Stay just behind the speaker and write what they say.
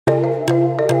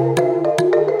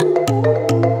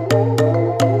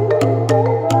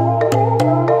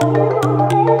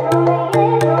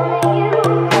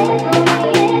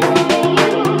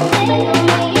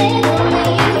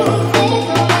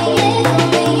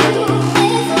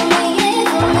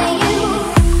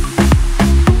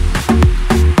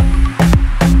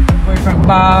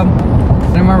Bob.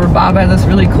 And I remember Bob had this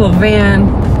really cool van.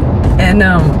 And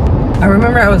I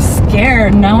remember I was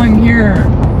scared. Now I'm here.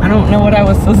 I don't know what I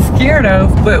was so scared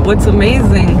of, but what's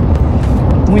amazing,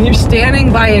 when you're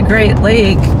standing by a Great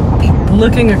Lake,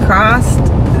 looking across,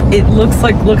 it looks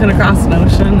like looking across an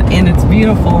ocean, and it's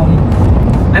beautiful.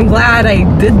 I'm glad I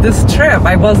did this trip.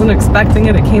 I wasn't expecting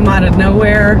it. It came out of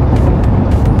nowhere.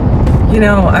 You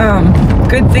know,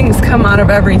 good things come out of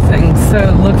everything,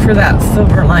 so look for that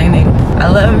silver lining. I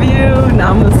love you.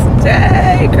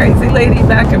 Namaste. Crazy lady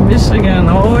back in Michigan.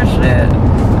 Oh, shit.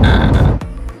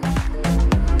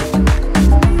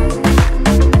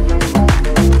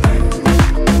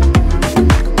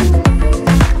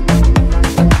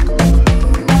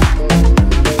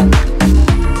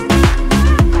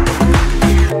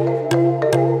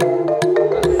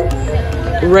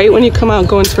 Right when you come out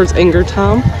going towards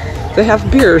Ingertown, they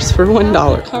have beers for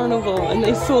 $1. Carnival, and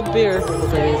they sold beer for the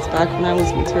days back when I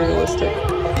was materialistic.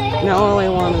 Now all I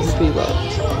want is to be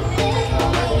loved.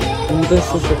 And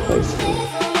this is the place for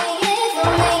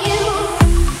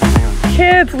me.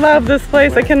 Kids love this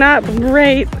place. I cannot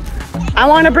wait. I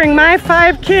want to bring my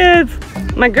 5 kids,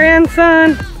 my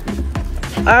grandson.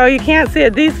 Oh, you can't see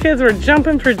it. These kids were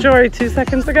jumping for joy 2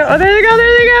 seconds ago. Oh, there they go,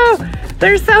 there they go.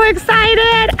 They're so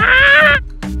excited. Ah!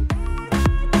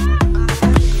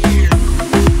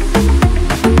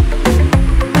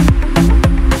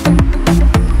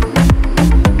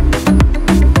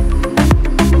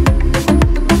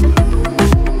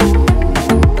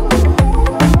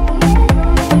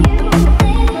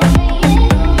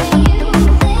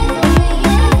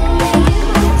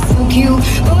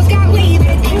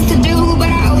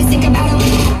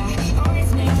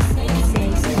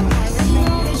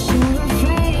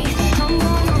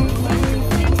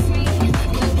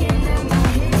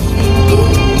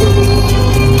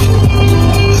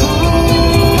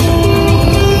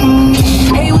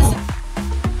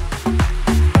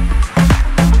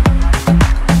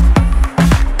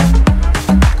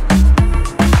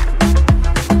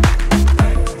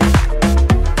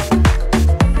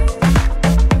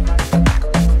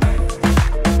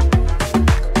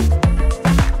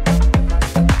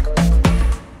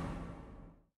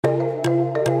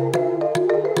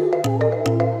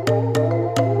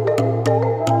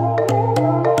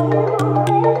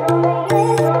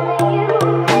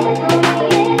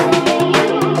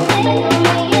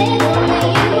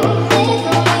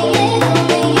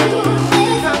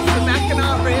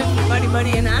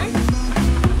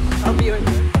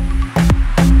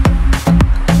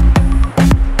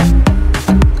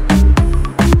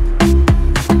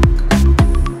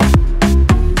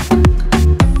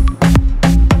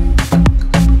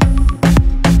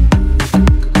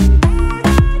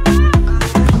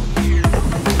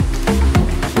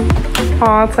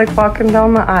 Oh, it's like walking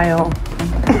down the aisle.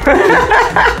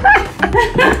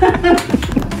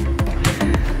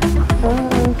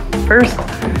 First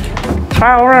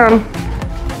trial run.